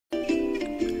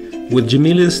With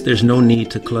Jamilius, there's no need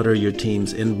to clutter your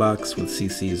team's inbox with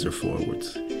CCs or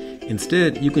forwards.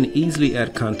 Instead, you can easily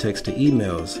add context to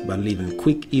emails by leaving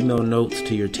quick email notes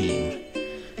to your team.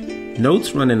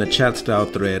 Notes run in a chat-style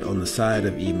thread on the side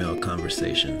of email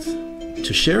conversations.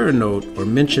 To share a note or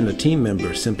mention a team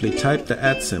member, simply type the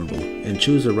 @ symbol and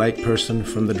choose the right person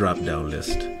from the drop-down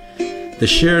list. The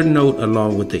shared note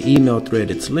along with the email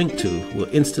thread it's linked to will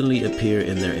instantly appear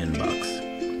in their inbox.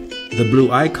 The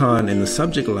blue icon in the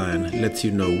subject line lets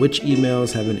you know which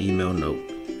emails have an email note,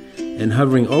 and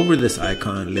hovering over this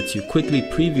icon lets you quickly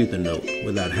preview the note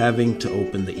without having to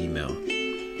open the email.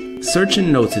 Searching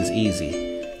notes is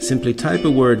easy. Simply type a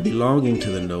word belonging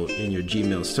to the note in your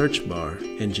Gmail search bar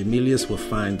and Jamilius will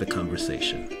find the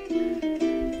conversation.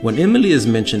 When Emily is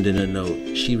mentioned in a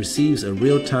note, she receives a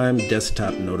real-time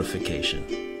desktop notification.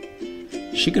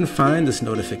 She can find this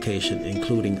notification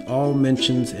including all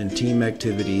mentions and team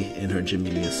activity in her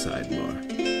Jamilius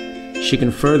sidebar. She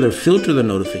can further filter the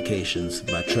notifications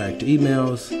by tracked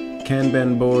emails,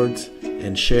 Kanban boards,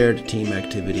 and shared team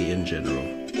activity in general.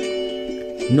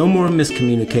 No more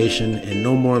miscommunication and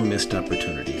no more missed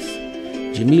opportunities.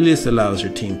 Jamilius allows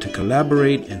your team to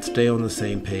collaborate and stay on the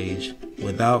same page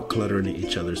without cluttering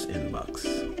each other's inbox.